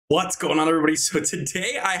What's going on, everybody? So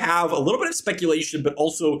today I have a little bit of speculation, but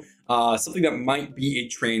also something that might be a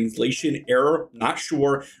translation error. Not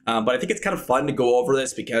sure, but I think it's kind of fun to go over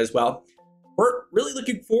this because, well, we're really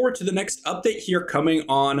looking forward to the next update here coming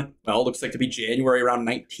on, well, it looks like to be January around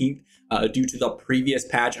 19th due to the previous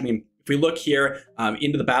patch. I mean, if we look here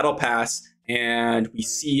into the Battle Pass and we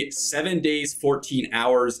see 7 days, 14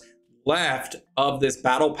 hours left of this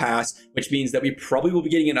Battle Pass, which means that we probably will be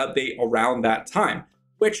getting an update around that time,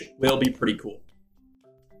 which will be pretty cool.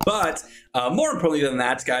 But more importantly than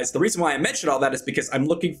that, guys, the reason why I mentioned all that is because I'm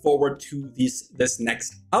looking forward to this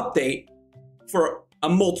next update for a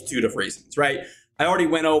multitude of reasons, right? I already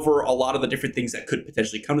went over a lot of the different things that could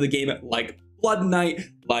potentially come to the game, like Blood Knight,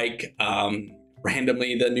 like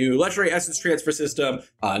randomly the new Legendary Essence Transfer system,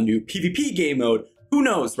 new PvP game mode. Who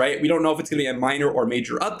knows, right? We don't know if it's going to be a minor or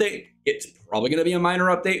major update. It's probably going to be a minor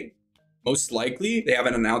update. Most likely. They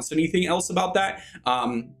haven't announced anything else about that,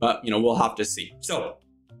 but we'll have to see. So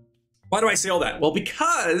why do I say all that? Well,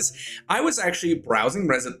 because I was actually browsing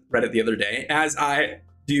Reddit the other day, as I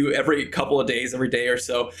do every couple of days, every day or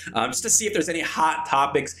so, just to see if there's any hot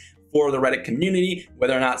topics for the Reddit community,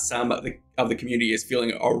 whether or not some of the community is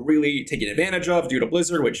feeling are really taken advantage of due to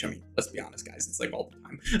Blizzard, which, I mean, let's be honest, guys, it's like all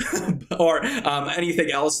the time, or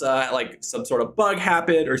anything else, like some sort of bug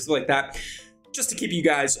happened or something like that, just to keep you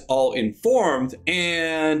guys all informed.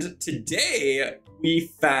 And today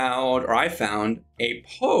I found a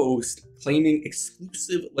post claiming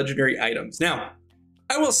exclusive legendary items. Now,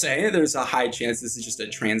 I will say there's a high chance this is just a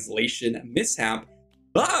translation mishap,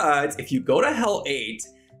 but if you go to Hell 8,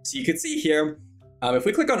 so you can see here, if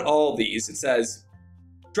we click on all these, it says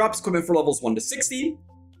drops equipment for levels 1 to 60,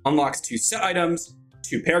 unlocks 2 set items,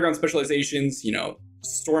 2 Paragon specializations,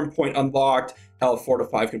 Storm Point unlocked, Hell 4 to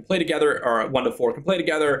 5 can play together, or 1 to 4 can play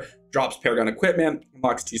together, drops Paragon equipment,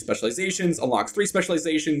 unlocks 2 specializations, unlocks 3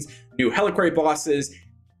 specializations, new Heliquary bosses,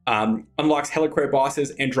 unlocks Heliquary bosses,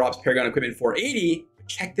 and drops Paragon equipment 480.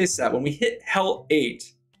 Check this out. When we hit Hell 8,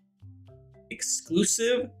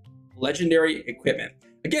 exclusive legendary equipment.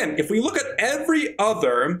 Again, if we look at every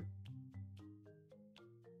other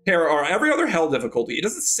every other Hell difficulty, it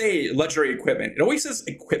doesn't say legendary equipment. It always says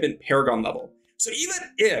equipment Paragon level. So even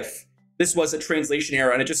if this was a translation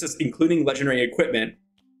error and it just says including legendary equipment,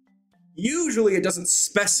 usually it doesn't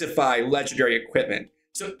specify legendary equipment.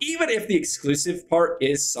 So even if the exclusive part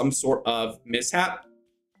is some sort of mishap,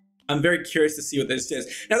 I'm very curious to see what this is.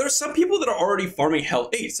 Now, there's some people that are already farming Hell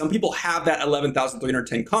 8. Some people have that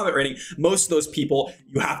 11,310 combat rating. Most of those people,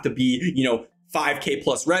 you have to be, 5K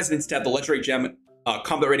plus residents to have the legendary gem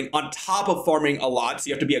combat rating on top of farming a lot. So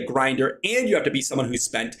you have to be a grinder and you have to be someone who's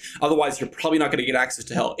spent. Otherwise, you're probably not going to get access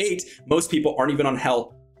to Hell 8. Most people aren't even on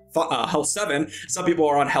Hell 7. Some people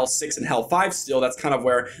are on Hell 6 and Hell 5 still. That's kind of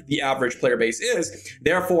where the average player base is.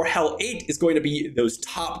 Therefore, Hell 8 is going to be those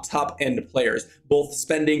top end players, both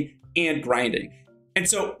spending and grinding. And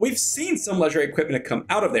so we've seen some legendary equipment come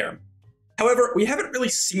out of there. However, we haven't really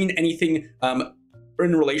seen anything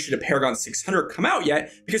in relation to Paragon 600 come out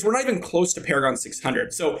yet, because we're not even close to Paragon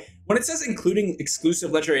 600. So when it says including exclusive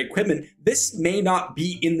legendary equipment, this may not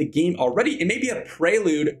be in the game already. It may be a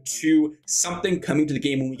prelude to something coming to the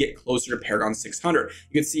game when we get closer to Paragon 600.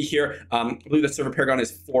 You can see here, I believe the server Paragon is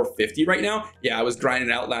 450 right now. Yeah, I was grinding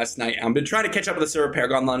out last night. I've been trying to catch up with the server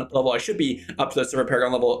Paragon level. I should be up to the server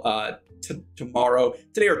Paragon level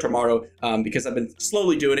today or tomorrow, because I've been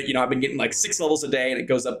slowly doing it. I've been getting like 6 levels a day and it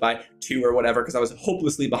goes up by 2 or whatever, because I was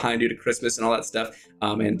hopelessly behind due to Christmas and all that stuff.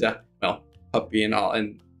 Well, puppy and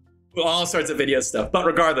all sorts of video stuff. But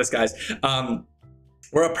regardless, guys,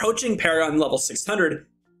 we're approaching Paragon level 600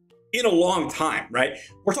 in a long time, right?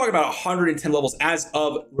 We're talking about 110 levels as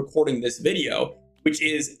of recording this video, which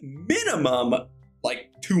is minimum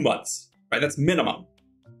like 2 months, right? That's minimum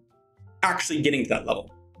actually getting to that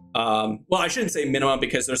level. Well, I shouldn't say minimum,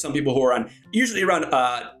 because there's some people who are on usually around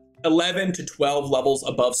 11 to 12 levels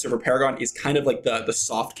above server Paragon is kind of like the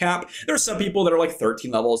soft cap. There are some people that are like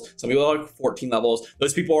 13 levels. Some people are like 14 levels.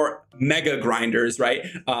 Those people are mega grinders, right?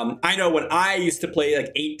 I know when I used to play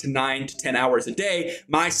like 8 to 9 to 10 hours a day,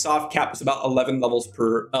 my soft cap was about 11 levels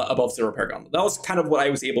per above server Paragon. That was kind of what I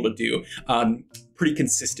was able to do pretty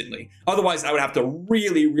consistently. Otherwise, I would have to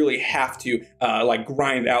really have to like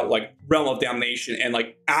grind out like Realm of Damnation and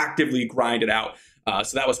like actively grind it out.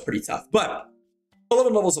 So that was pretty tough. But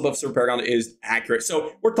 11 levels above server Paragon is accurate.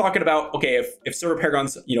 So we're talking about, okay, if server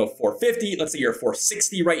Paragon's 450, let's say you're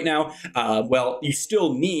 460 right now, well, you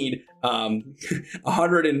still need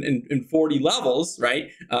 140 levels,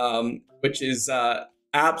 right? Which is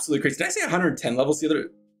absolutely crazy. Did I say 110 levels the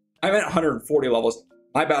other? I meant 140 levels.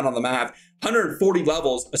 my bad on the math, 140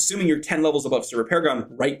 levels, assuming you're 10 levels above Super Paragon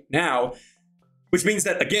right now, which means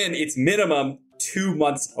that, again, it's minimum 2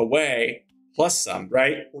 months away plus some,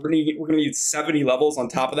 right? We're gonna need 70 levels on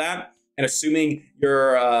top of that. And assuming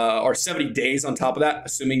you're, or 70 days on top of that,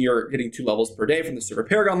 assuming you're getting 2 levels per day from the Super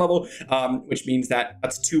Paragon level, which means that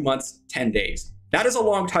that's 2 months, 10 days. That is a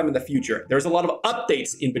long time in the future. There's a lot of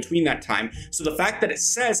updates in between that time. So the fact that it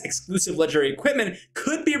says exclusive legendary equipment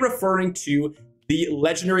could be referring to the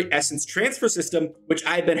legendary essence transfer system, which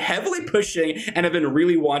I've been heavily pushing and have been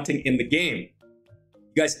really wanting in the game.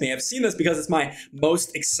 You guys may have seen this because it's my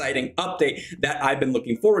most exciting update that I've been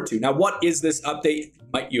looking forward to. Now, what is this update,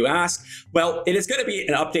 might you ask? Well, it is going to be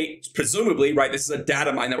an update, presumably, right? This is a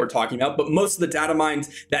data mine that we're talking about, but most of the data mines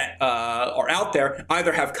that are out there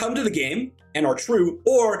either have come to the game and are true,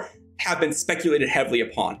 or have been speculated heavily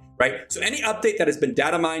upon, right? So any update that has been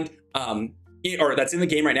data mined, or that's in the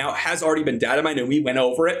game right now, has already been data mined, and we went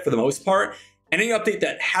over it for the most part. And any update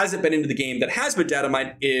that hasn't been into the game that has been data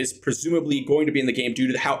mined is presumably going to be in the game due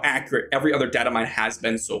to how accurate every other data mine has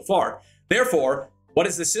been so far. Therefore, what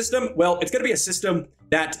is the system? Well, it's going to be a system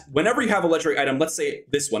that whenever you have a legendary item, let's say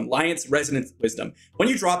this one, Liance Resonance Wisdom, when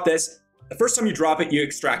you drop this, the first time you drop it, you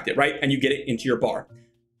extract it, right? And you get it into your bar.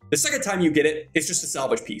 The second time you get it, it's just a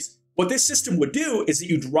salvage piece. What this system would do is that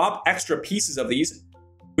you drop extra pieces of these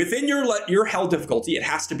within your hell difficulty. It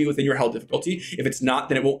has to be within your hell difficulty. If it's not,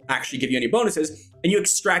 then it won't actually give you any bonuses. And you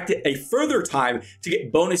extract it a further time to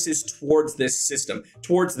get bonuses towards this system,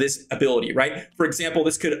 towards this ability, right? For example,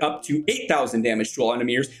 this could up to 8,000 damage to all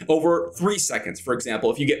enemies over 3 seconds, for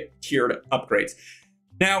example, if you get tiered upgrades.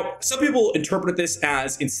 Now, some people interpret this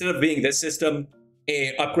as, instead of being this system,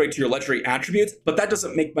 an upgrade to your legendary attributes, but that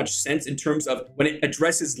doesn't make much sense in terms of when it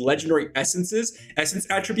addresses legendary essence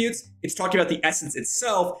attributes. It's talking about the essence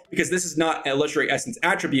itself, because this is not a legendary essence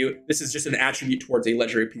attribute. This is just an attribute towards a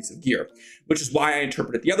legendary piece of gear, which is why I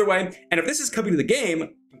interpret it the other way. And if this is coming to the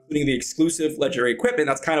game, including the exclusive legendary equipment,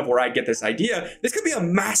 that's kind of where I get this idea. This could be a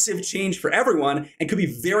massive change for everyone and could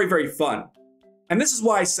be very, very fun. And this is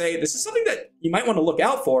why I say this is something that you might want to look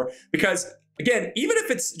out for, because again, even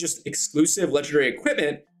if it's just exclusive legendary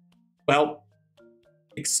equipment, well,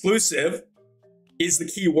 exclusive is the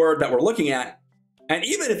key word that we're looking at. And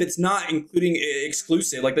even if it's not including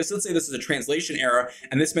exclusive, like this, let's say this is a translation error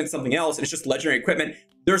and this meant something else and it's just legendary equipment,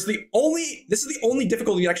 this is the only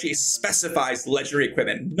difficulty that actually specifies legendary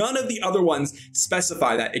equipment. None of the other ones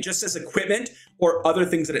specify that. It just says equipment or other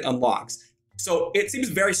things that it unlocks. So it seems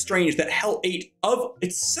very strange that Hell 8 of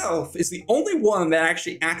itself is the only one that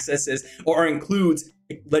actually accesses or includes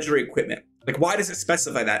legendary equipment. Like, why does it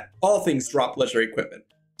specify that? All things drop legendary equipment.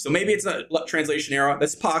 So maybe it's a translation error.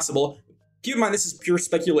 That's possible. Keep in mind, this is pure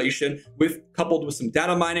speculation coupled with some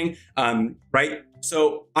data mining, right?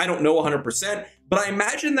 So I don't know 100%, but I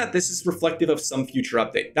imagine that this is reflective of some future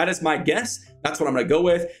update. That is my guess. That's what I'm gonna go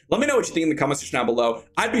with. Let me know what you think in the comment section down below.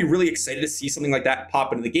 I'd be really excited to see something like that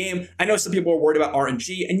pop into the game. I know some people are worried about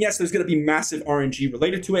RNG, and yes, there's gonna be massive RNG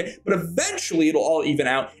related to it, but eventually it'll all even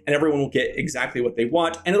out and everyone will get exactly what they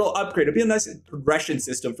want, and it'll upgrade. It'll be a nice progression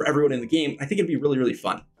system for everyone in the game. I think it'd be really, really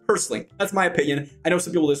fun. Personally, that's my opinion. I know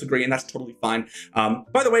some people disagree, and that's totally fine.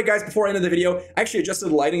 By the way, guys, before I end the video, I actually adjusted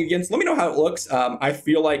the lighting again, so let me know how it looks. I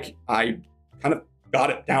feel like I kind of got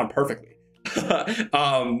it down perfectly.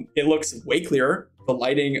 It looks way clearer. The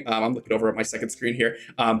lighting, I'm looking over at my second screen here,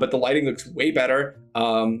 but the lighting looks way better.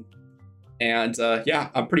 Yeah,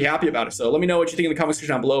 I'm pretty happy about it. So let me know what you think in the comment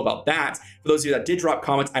section down below about that. For those of you that did drop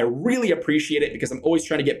comments, I really appreciate it, because I'm always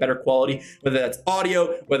trying to get better quality, whether that's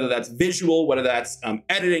audio, whether that's visual, whether that's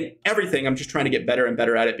editing, everything. I'm just trying to get better and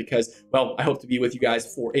better at it, because, well, I hope to be with you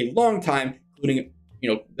guys for a long time, including,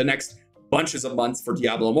 the next bunches of months for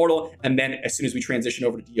Diablo Immortal, and then as soon as we transition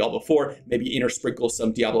over to Diablo 4, maybe intersprinkle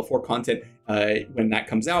some Diablo 4 content when that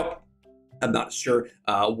comes out. I'm not sure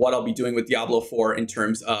what I'll be doing with Diablo 4 in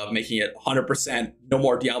terms of making it 100% no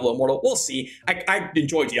more Diablo Immortal. We'll see. I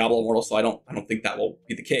enjoy Diablo Immortal, so I don't think that will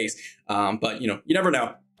be the case. But you never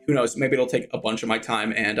know. Who knows? Maybe it'll take a bunch of my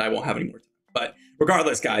time and I won't have any more time. But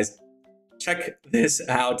regardless, guys, check this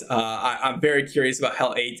out. I'm very curious about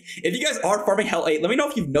Hell 8. If you guys are farming Hell 8, let me know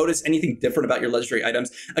if you've noticed anything different about your legendary items.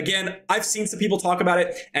 Again, I've seen some people talk about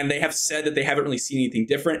it, and they have said that they haven't really seen anything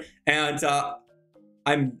different. And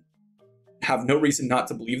I have no reason not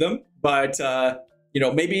to believe them. But,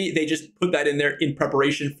 maybe they just put that in there in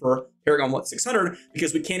preparation for Paragon 1600,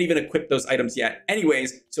 because we can't even equip those items yet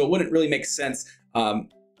anyways. So it wouldn't really make sense,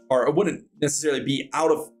 or it wouldn't necessarily be out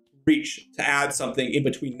of reach to add something in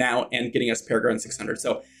between now and getting us Paragon 600.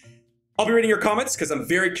 So I'll be reading your comments because I'm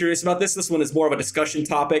very curious about this. This one is more of a discussion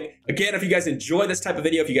topic. Again, if you guys enjoy this type of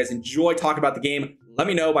video, if you guys enjoy talking about the game, let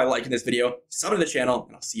me know by liking this video, sub to the channel,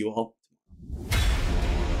 and I'll see you all